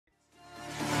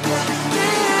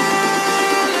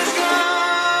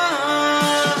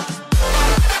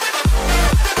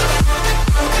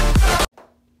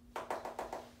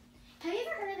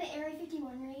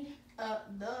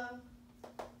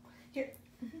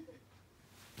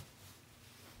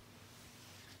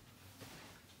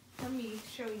let me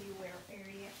show you where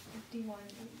Area 51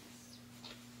 is.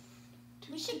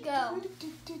 We should go.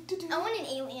 I want an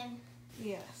alien.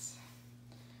 Yes.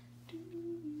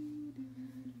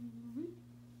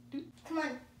 Come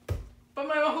on. But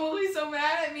my mom will be so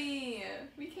mad at me.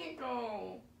 We can't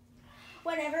go.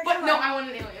 Whatever. But no, on. I want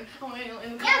an alien. I want an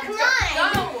alien. Yeah, come on.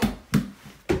 Go.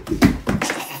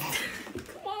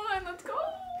 Come on, let's go.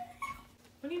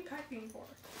 What are you packing for?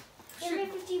 Area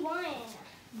 51.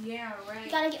 Yeah, right.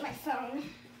 You gotta get my phone.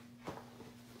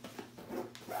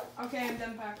 Okay, I'm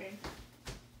done packing.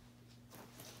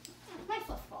 My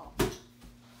football.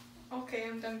 Okay,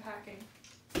 I'm done packing.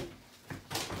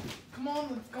 Come on,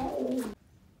 let's go.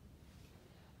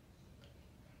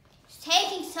 It's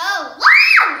taking so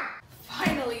long!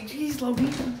 Finally, jeez,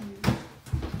 Louise.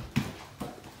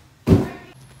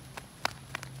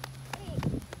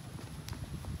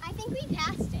 I think we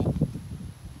passed it.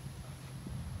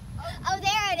 Oh,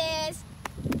 there it is.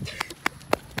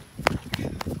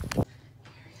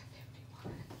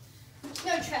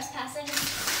 No trespassing.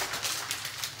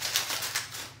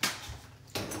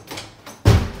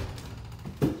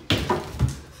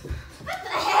 What the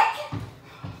heck?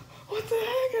 What the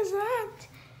heck is that?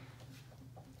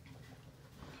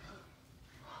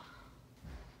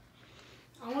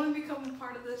 I want to become a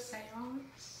part of this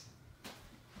seance.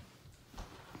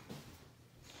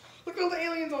 Look at all the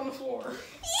aliens on the floor.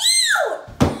 Ew!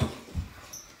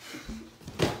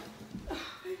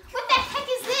 What the heck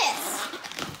is this?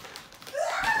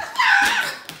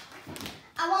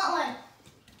 I want one.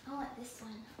 I want this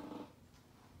one.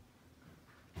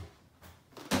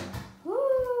 Woo!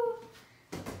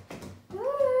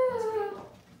 Woo!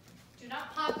 Do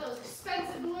not pop those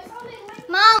expensive boys on it.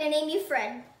 Mom, I'm gonna name you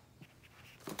Fred.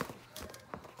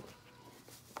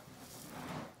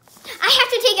 I have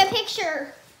to take a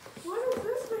picture. What does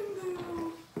this thing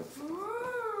do?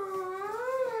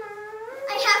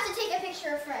 I have to take a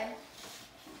picture of Fred.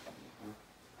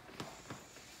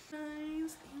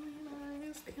 Nice,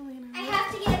 nice, I have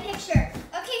to get a picture.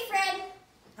 Okay, Fred.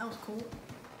 That was cool.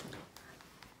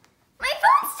 My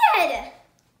phone's dead.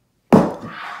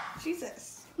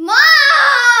 Jesus.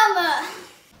 Mom!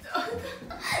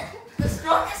 The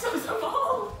strongest of them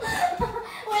all.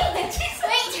 Wait, Jesus.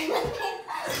 Wait.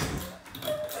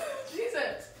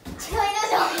 Jesus.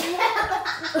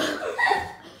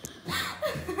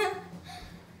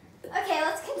 Okay,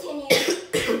 let's continue.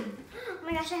 Oh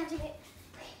my gosh, I have to get...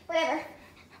 Whatever.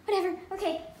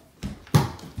 Okay.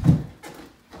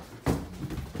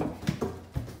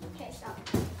 Okay, stop.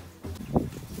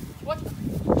 What the?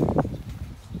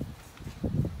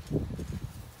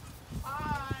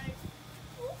 Hi.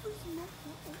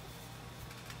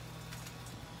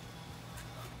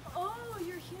 Oh,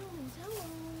 you're humans. Hello.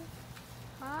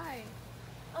 Hi.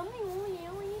 I'm the only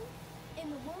alien in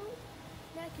the world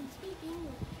that can speak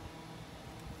English.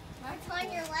 What's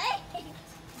on your leg?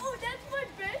 Oh, that's my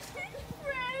best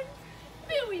friend,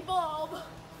 Billy Bob.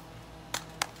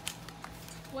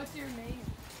 What's your name?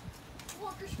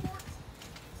 Walker Schwartz.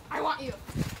 I want you.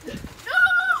 No!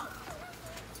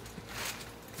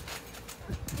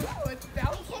 Oh, it's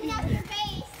bouncing. We kidnapped your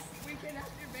face. We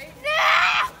kidnapped your baby.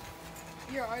 No!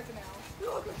 You're ours now.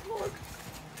 Walker Schwartz.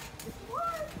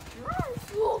 What? You're ours.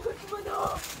 Walker Schwartz.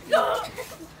 No!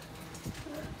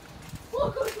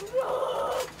 Walker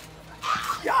Schwartz.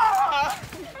 Yeah!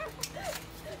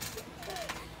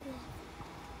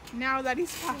 Now that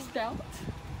he's passed out.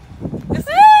 This is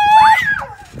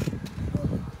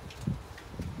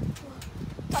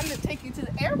time to take you to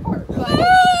the airport, buddy.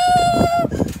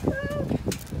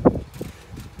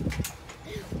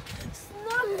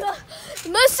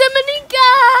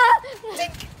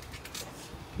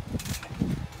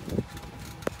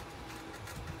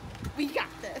 We got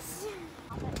this.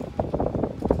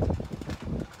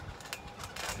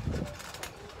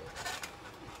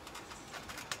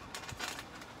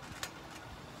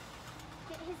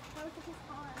 Get both of his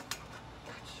arms.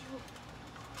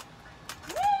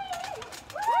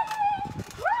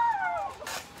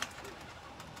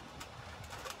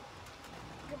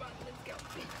 Come on, let's go.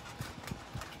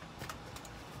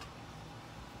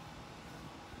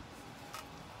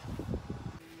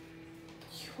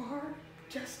 You are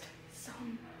just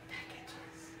some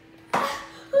packages.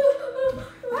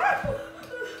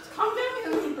 Calm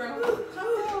down, bro.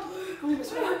 Calm down.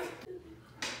 What's wrong?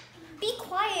 Be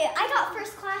quiet. I got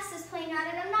first class this plane ride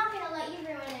and I'm not going to let you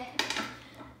ruin it.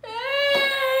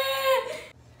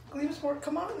 Gleamsport,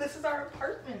 come on, this is our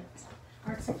apartment.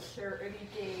 Our security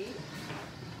gate.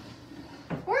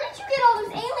 Where did you get all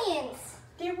those aliens?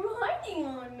 They were hiding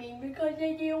on me because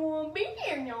they didn't want to be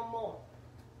here no more.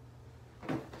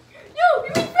 No,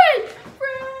 you mean Fred!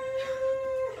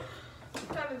 Fred!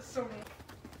 So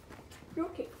You're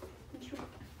okay. You're okay.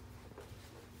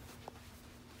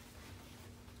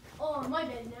 Oh, my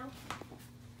bed now.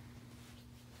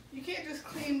 you can't just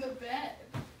clean the bed.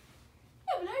 Yeah,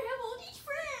 but I have all these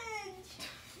friends.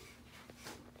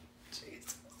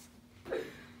 Jesus.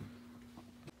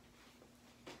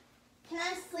 Can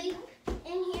I sleep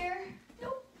in here?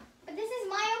 Nope. But this is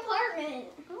my apartment.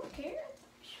 I don't care.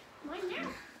 Mine now.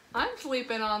 I'm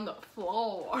sleeping on the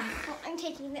floor. Well, I'm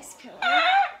taking this pillow.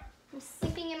 I'm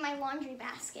sleeping in my laundry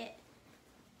basket.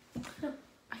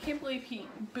 I can't believe he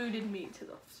booted me to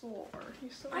the floor.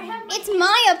 He's so I have It's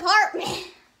my apartment.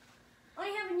 I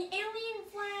have an alien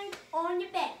flag on the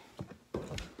bed.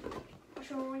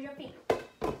 What's wrong with your feet?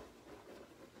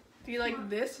 Do you like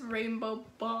this rainbow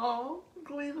ball?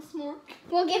 Gleam smoke?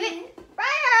 We'll give it. Ryder,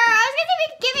 I was gonna say we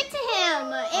could give it to him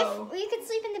Oh. if we could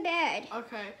sleep in the bed.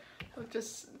 Okay. I'll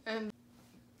just and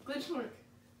Glitchmark.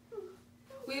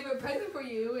 We have a present for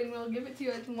you and we'll give it to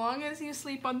you as long as you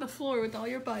sleep on the floor with all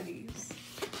your buddies.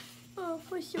 Oh,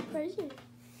 what's your present?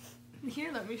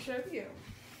 Here, let me show you.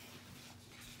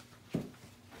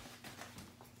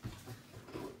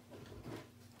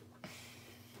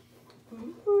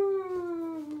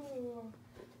 Ooh.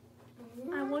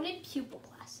 I wanted pupil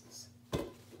glasses.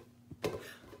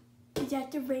 Is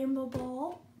that the rainbow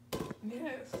ball?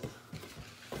 Yes.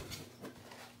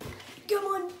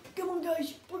 Come on,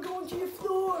 guys. We're going to the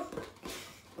floor.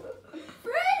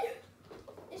 Fred!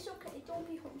 It's okay. Don't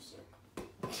be homesick.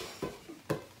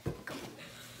 Come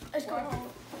on. Let's go. Wow.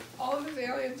 All of these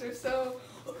aliens are so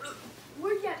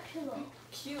Where's that pillow?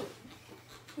 cute.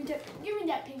 Give me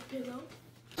that pink pillow.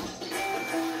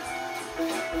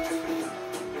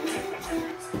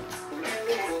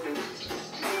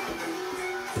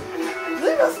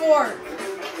 Leave us work.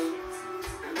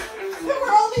 Who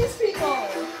are all these people?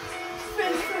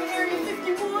 Friends from Area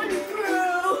 51,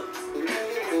 bro.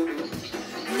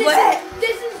 What?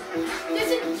 This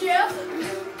is Jeff.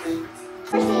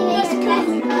 Jessica.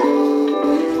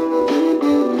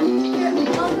 Here,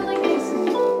 I'll go like this.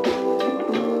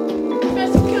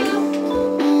 Jessica.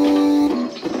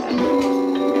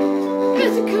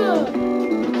 Jessica.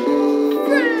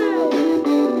 Fred.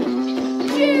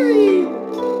 Jerry.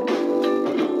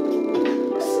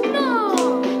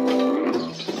 Snow.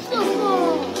 Fluff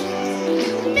ball.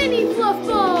 Mini fluff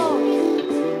ball.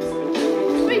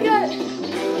 We got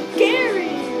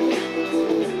Gary.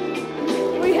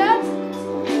 We have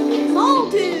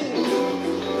Malden.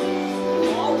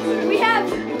 We have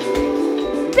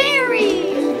Barry.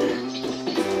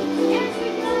 And we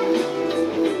got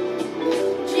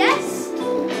Jess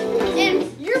and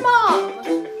your mom.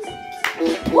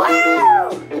 Wow!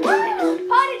 Wow!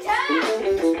 Party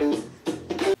time!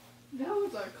 That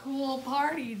was a cool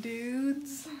party,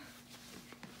 dudes.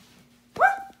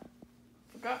 What?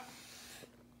 Forgot.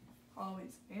 All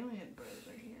these alien birds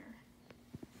are here.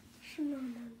 No.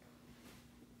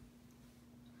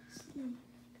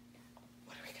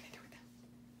 What are we gonna do with them?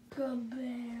 Good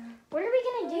bear. What are we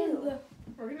gonna do?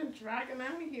 We're gonna drag them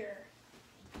out of here.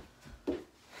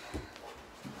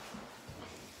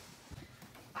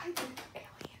 I think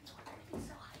aliens were gonna be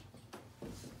so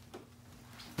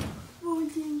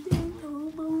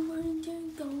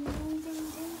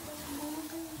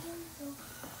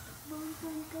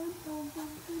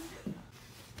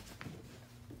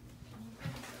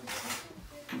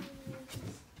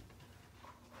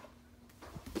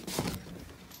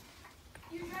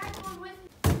You drag one with me.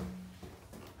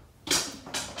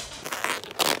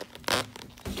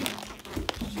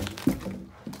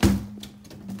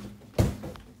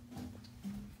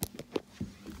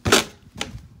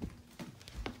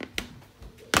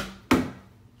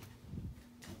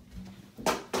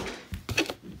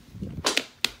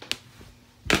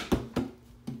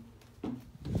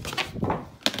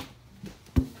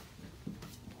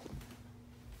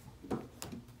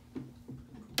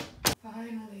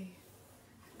 Finally,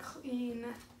 clean